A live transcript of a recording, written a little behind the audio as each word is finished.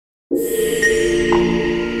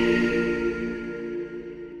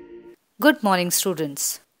Good morning,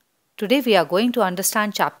 students. Today we are going to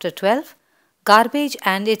understand Chapter 12, Garbage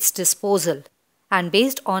and its Disposal. And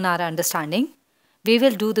based on our understanding, we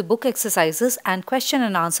will do the book exercises and question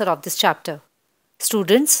and answer of this chapter.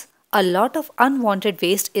 Students, a lot of unwanted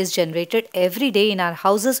waste is generated every day in our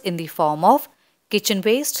houses in the form of kitchen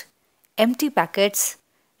waste, empty packets,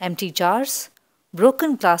 empty jars,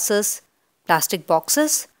 broken glasses, plastic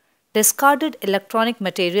boxes, discarded electronic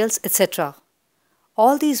materials, etc.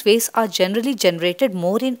 All these wastes are generally generated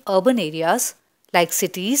more in urban areas like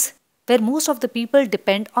cities where most of the people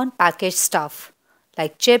depend on packaged stuff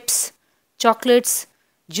like chips, chocolates,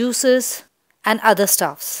 juices, and other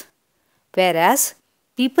stuffs. Whereas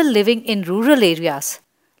people living in rural areas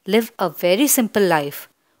live a very simple life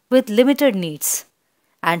with limited needs,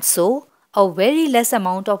 and so a very less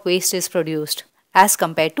amount of waste is produced as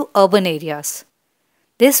compared to urban areas.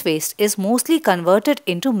 This waste is mostly converted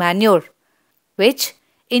into manure, which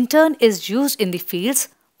in turn is used in the fields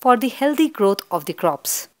for the healthy growth of the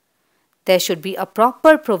crops. There should be a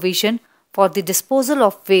proper provision for the disposal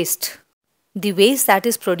of waste. The waste that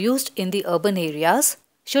is produced in the urban areas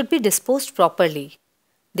should be disposed properly.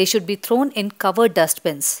 They should be thrown in covered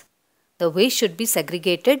dustbins. The waste should be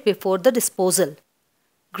segregated before the disposal.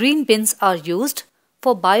 Green bins are used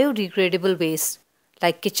for biodegradable waste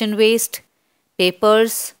like kitchen waste,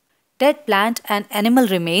 papers, dead plant and animal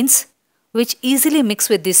remains which easily mix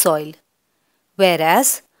with the soil.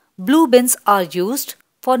 Whereas blue bins are used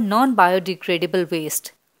for non-biodegradable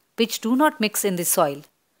waste which do not mix in the soil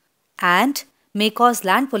and may cause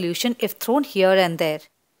land pollution if thrown here and there.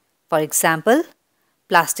 For example,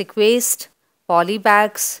 plastic waste, poly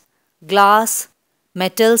bags, glass,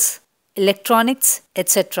 metals, electronics,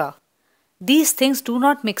 etc. These things do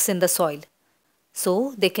not mix in the soil,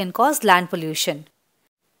 so they can cause land pollution.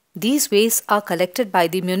 These wastes are collected by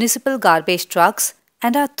the municipal garbage trucks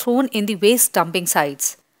and are thrown in the waste dumping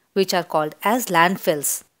sites, which are called as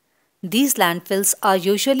landfills. These landfills are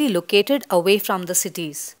usually located away from the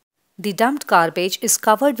cities. The dumped garbage is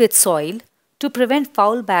covered with soil to prevent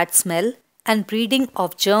foul bad smell and breeding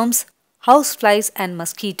of germs, houseflies and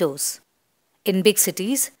mosquitoes. In big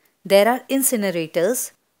cities, there are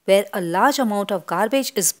incinerators where a large amount of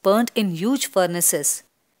garbage is burnt in huge furnaces.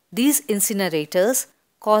 These incinerators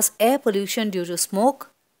cause air pollution due to smoke,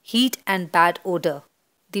 heat and bad odor.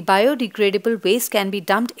 The biodegradable waste can be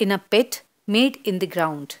dumped in a pit made in the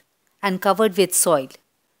ground and covered with soil.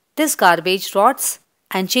 This garbage rots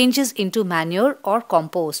and changes into manure or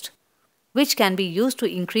compost, which can be used to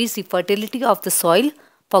increase the fertility of the soil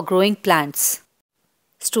for growing plants.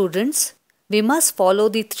 Students, we must follow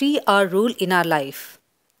the 3R rule in our life.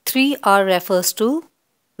 3R refers to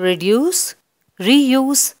reduce,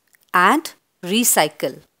 reuse and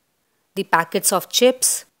recycle. The packets of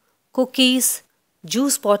chips, cookies,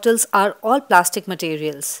 juice bottles are all plastic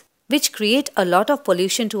materials which create a lot of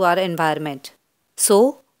pollution to our environment.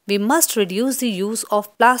 So, we must reduce the use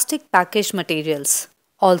of plastic packaged materials.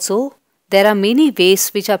 Also, there are many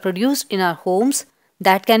wastes which are produced in our homes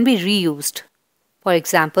that can be reused. For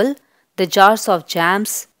example, the jars of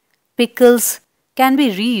jams, pickles can be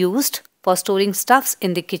reused for storing stuffs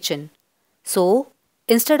in the kitchen. So,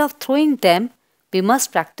 instead of throwing them, we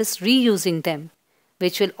must practice reusing them,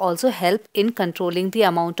 which will also help in controlling the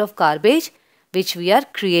amount of garbage which we are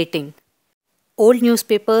creating. Old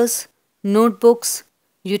newspapers, notebooks,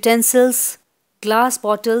 utensils, glass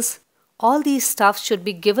bottles, all these stuffs should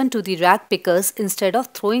be given to the rag pickers instead of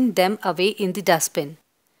throwing them away in the dustbin.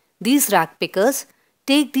 These rag pickers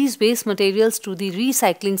take these waste materials to the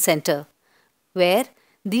recycling center, where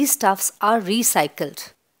these stuffs are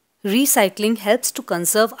recycled. Recycling helps to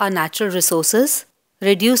conserve our natural resources,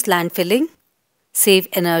 reduce landfilling, save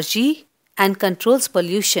energy, and controls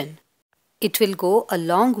pollution. It will go a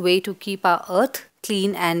long way to keep our earth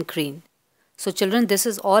clean and green. So children, this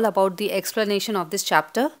is all about the explanation of this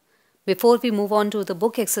chapter. Before we move on to the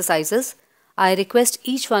book exercises, I request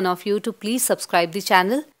each one of you to please subscribe the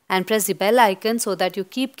channel and press the bell icon so that you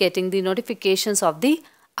keep getting the notifications of the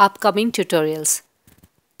upcoming tutorials.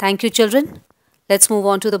 Thank you children. Let's move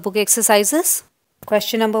on to the book exercises.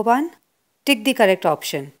 Question number 1. Tick the correct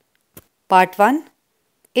option. Part 1.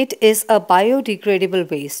 It is a biodegradable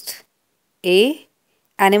waste. A.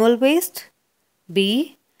 Animal waste.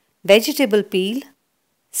 B. Vegetable peel.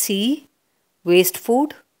 C. Waste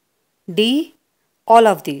food. D. All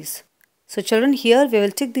of these. So children, here we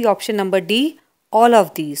will tick the option number D. All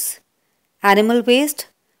of these. Animal waste,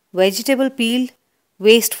 vegetable peel,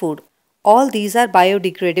 waste food. All these are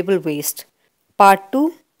biodegradable waste. Part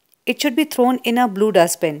 2. It should be thrown in a blue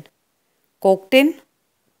dustbin. Coke tin,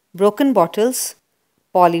 broken bottles,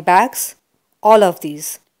 poly bags, all of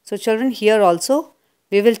these. So children, here also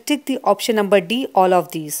we will tick the option number D, all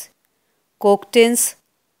of these. Coke tins,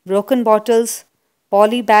 broken bottles,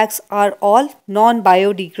 poly bags are all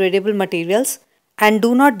non-biodegradable materials and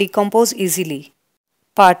do not decompose easily.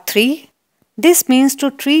 Part 3. This means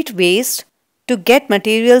to treat waste to get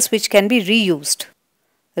materials which can be reused.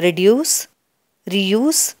 Reduce,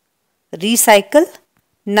 reuse, recycle,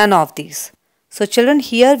 none of these. So children,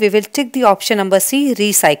 here we will tick the option number C,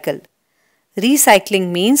 recycle.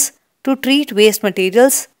 Recycling means to treat waste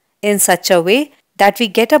materials in such a way that we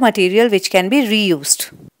get a material which can be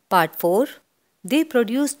reused. Part 4. They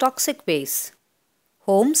produce toxic waste.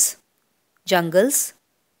 Homes, jungles,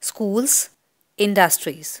 schools,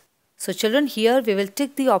 industries. So children, here we will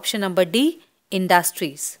tick the option number D,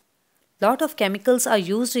 industries. Lot of chemicals are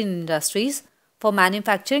used in industries for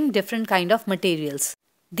manufacturing different kind of materials.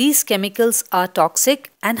 These chemicals are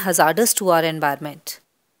toxic and hazardous to our environment.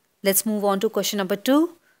 Let's move on to question number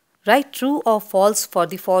 2. Write true or false for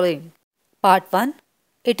the following. Part 1.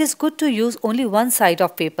 It is good to use only one side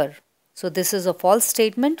of paper. So this is a false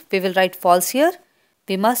statement. We will write false here.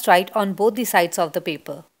 We must write on both the sides of the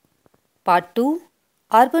paper. Part 2.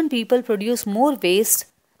 Urban people produce more waste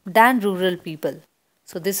than rural people.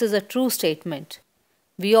 So this is a true statement.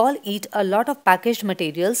 We all eat a lot of packaged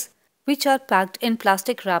materials which are packed in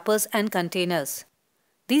plastic wrappers and containers.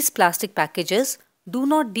 These plastic packages do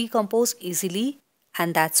not decompose easily,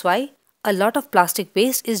 and that's why a lot of plastic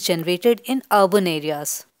waste is generated in urban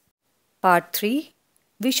areas. Part 3.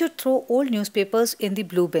 We should throw old newspapers in the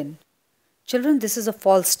blue bin. Children, this is a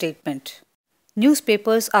false statement.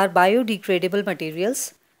 Newspapers are biodegradable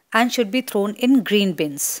materials and should be thrown in green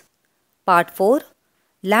bins. Part 4.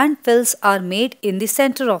 Landfills are made in the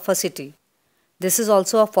center of a city. This is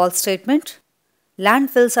also a false statement.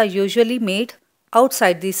 Landfills are usually made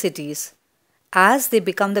outside the cities, as they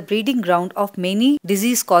become the breeding ground of many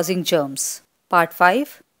disease-causing germs. Part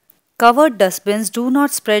 5. Covered dustbins do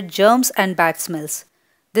not spread germs and bad smells.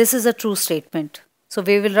 This is a true statement. So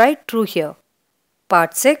we will write true here.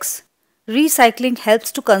 Part 6. Recycling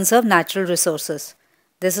helps to conserve natural resources.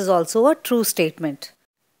 This is also a true statement,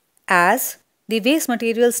 as the waste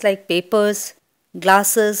materials like papers,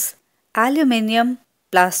 glasses, aluminium,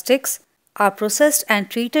 plastics are processed and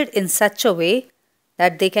treated in such a way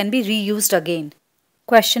that they can be reused again.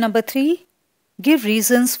 Question number 3. Give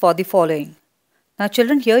reasons for the following. Now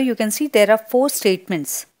children, here you can see there are 4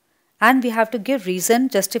 statements and we have to give reason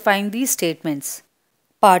justifying these statements.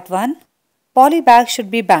 Part 1. Poly bags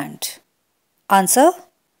should be banned. Answer.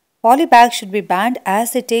 Poly bags should be banned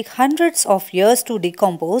as they take hundreds of years to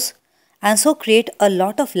decompose and so create a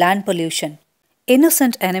lot of land pollution.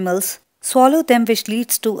 Innocent animals swallow them, which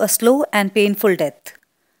leads to a slow and painful death.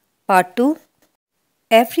 Part 2.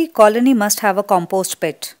 Every colony must have a compost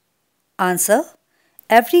pit. Answer.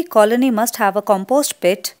 Every colony must have a compost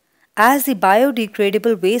pit as the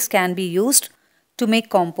biodegradable waste can be used to make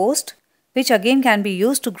compost, which again can be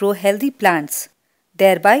used to grow healthy plants,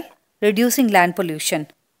 thereby reducing land pollution.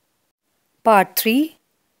 Part 3.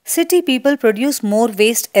 City people produce more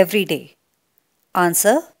waste every day.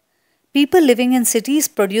 Answer. People living in cities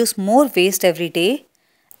produce more waste every day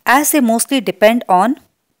as they mostly depend on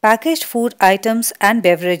packaged food items and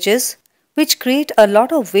beverages, which create a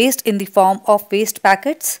lot of waste in the form of waste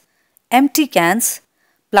packets, empty cans,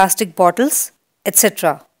 plastic bottles,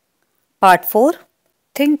 etc. Part 4.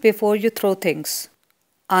 Think before you throw things.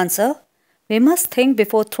 Answer. We must think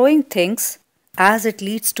before throwing things as it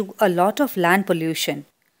leads to a lot of land pollution.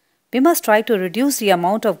 We must try to reduce the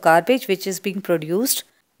amount of garbage which is being produced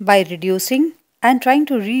by reducing and trying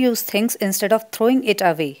to reuse things instead of throwing it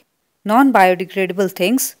away. Non-biodegradable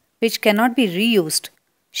things which cannot be reused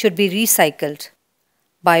should be recycled.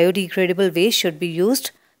 Biodegradable waste should be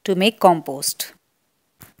used to make compost.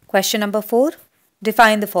 Question number 4.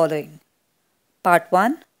 Define the following. Part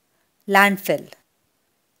 1. Landfill.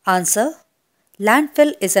 Answer.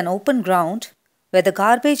 Landfill is an open ground where the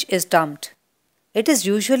garbage is dumped. It is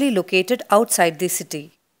usually located outside the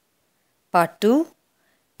city. Part 2.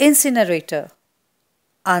 Incinerator.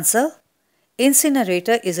 Answer.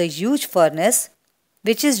 Incinerator is a huge furnace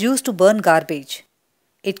which is used to burn garbage.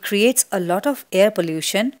 It creates a lot of air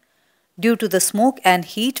pollution due to the smoke and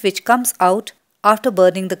heat which comes out after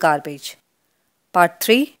burning the garbage. Part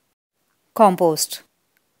 3. Compost.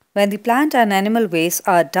 When the plant and animal waste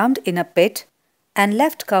are dumped in a pit and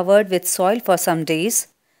left covered with soil for some days,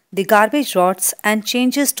 the garbage rots and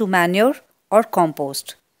changes to manure or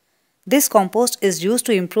compost. This compost is used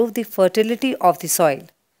to improve the fertility of the soil.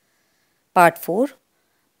 Part 4.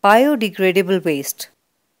 Biodegradable waste.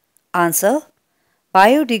 Answer.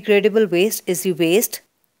 Biodegradable waste is the waste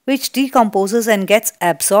which decomposes and gets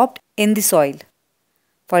absorbed in the soil.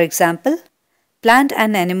 For example, plant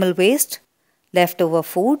and animal waste, leftover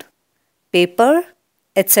food, paper,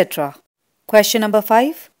 etc. Question number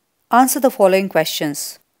 5. Answer the following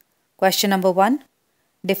questions. Question number 1.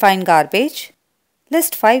 Define garbage.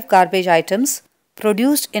 List 5 garbage items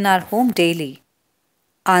produced in our home daily.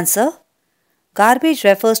 Answer. Garbage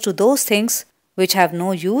refers to those things which have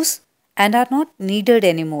no use and are not needed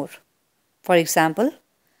anymore. For example,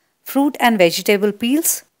 fruit and vegetable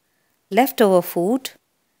peels, leftover food,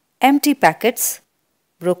 empty packets,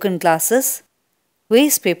 broken glasses,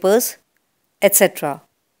 waste papers, etc.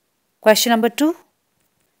 Question number 2.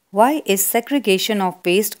 Why is segregation of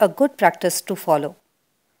waste a good practice to follow?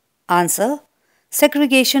 Answer.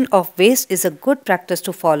 Segregation of waste is a good practice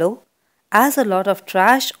to follow as a lot of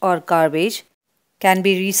trash or garbage can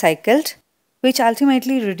be recycled, which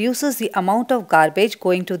ultimately reduces the amount of garbage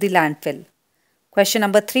going to the landfill. Question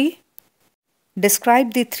number 3.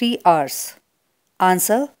 Describe the 3 R's.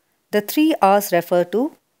 Answer. The 3 R's refer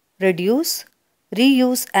to reduce,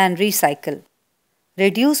 reuse and recycle.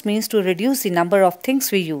 Reduce means to reduce the number of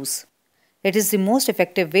things we use. It is the most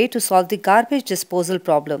effective way to solve the garbage disposal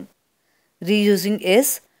problem. Reusing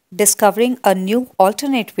is discovering a new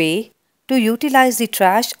alternate way to utilize the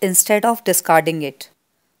trash instead of discarding it.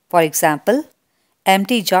 For example,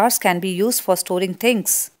 empty jars can be used for storing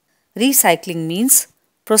things. Recycling means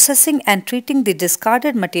processing and treating the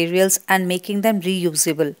discarded materials and making them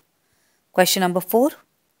reusable. Question number 4.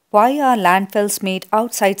 Why are landfills made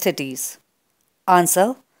outside cities?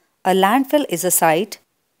 Answer. A landfill is a site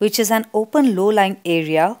which is an open low-lying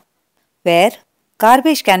area where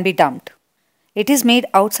garbage can be dumped. It is made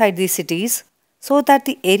outside the cities so that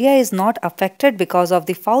the area is not affected because of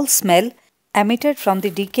the foul smell emitted from the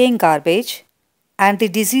decaying garbage and the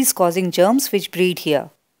disease-causing germs which breed here.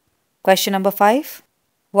 Question number 5.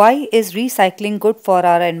 Why is recycling good for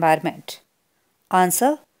our environment?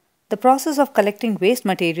 Answer. The process of collecting waste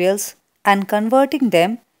materials and converting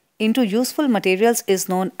them into useful materials is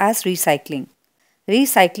known as recycling.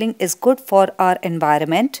 Recycling is good for our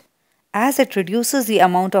environment as it reduces the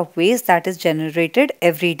amount of waste that is generated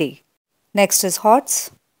every day. Next is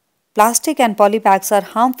HOTS. Plastic and polybags are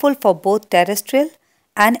harmful for both terrestrial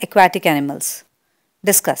and aquatic animals.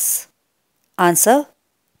 Discuss. Answer.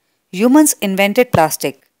 Humans invented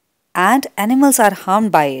plastic and animals are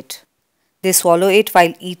harmed by it. They swallow it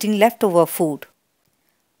while eating leftover food.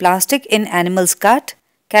 Plastic in animals' gut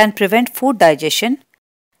can prevent food digestion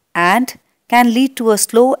and can lead to a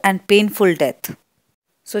slow and painful death.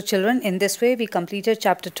 So children, in this way we completed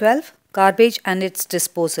chapter 12, Garbage and its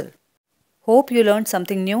Disposal. Hope you learned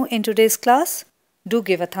something new in today's class. Do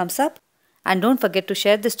give a thumbs up and don't forget to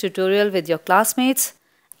share this tutorial with your classmates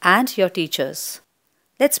and your teachers.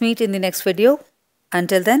 Let's meet in the next video.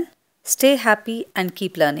 Until then, stay happy and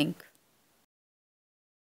keep learning.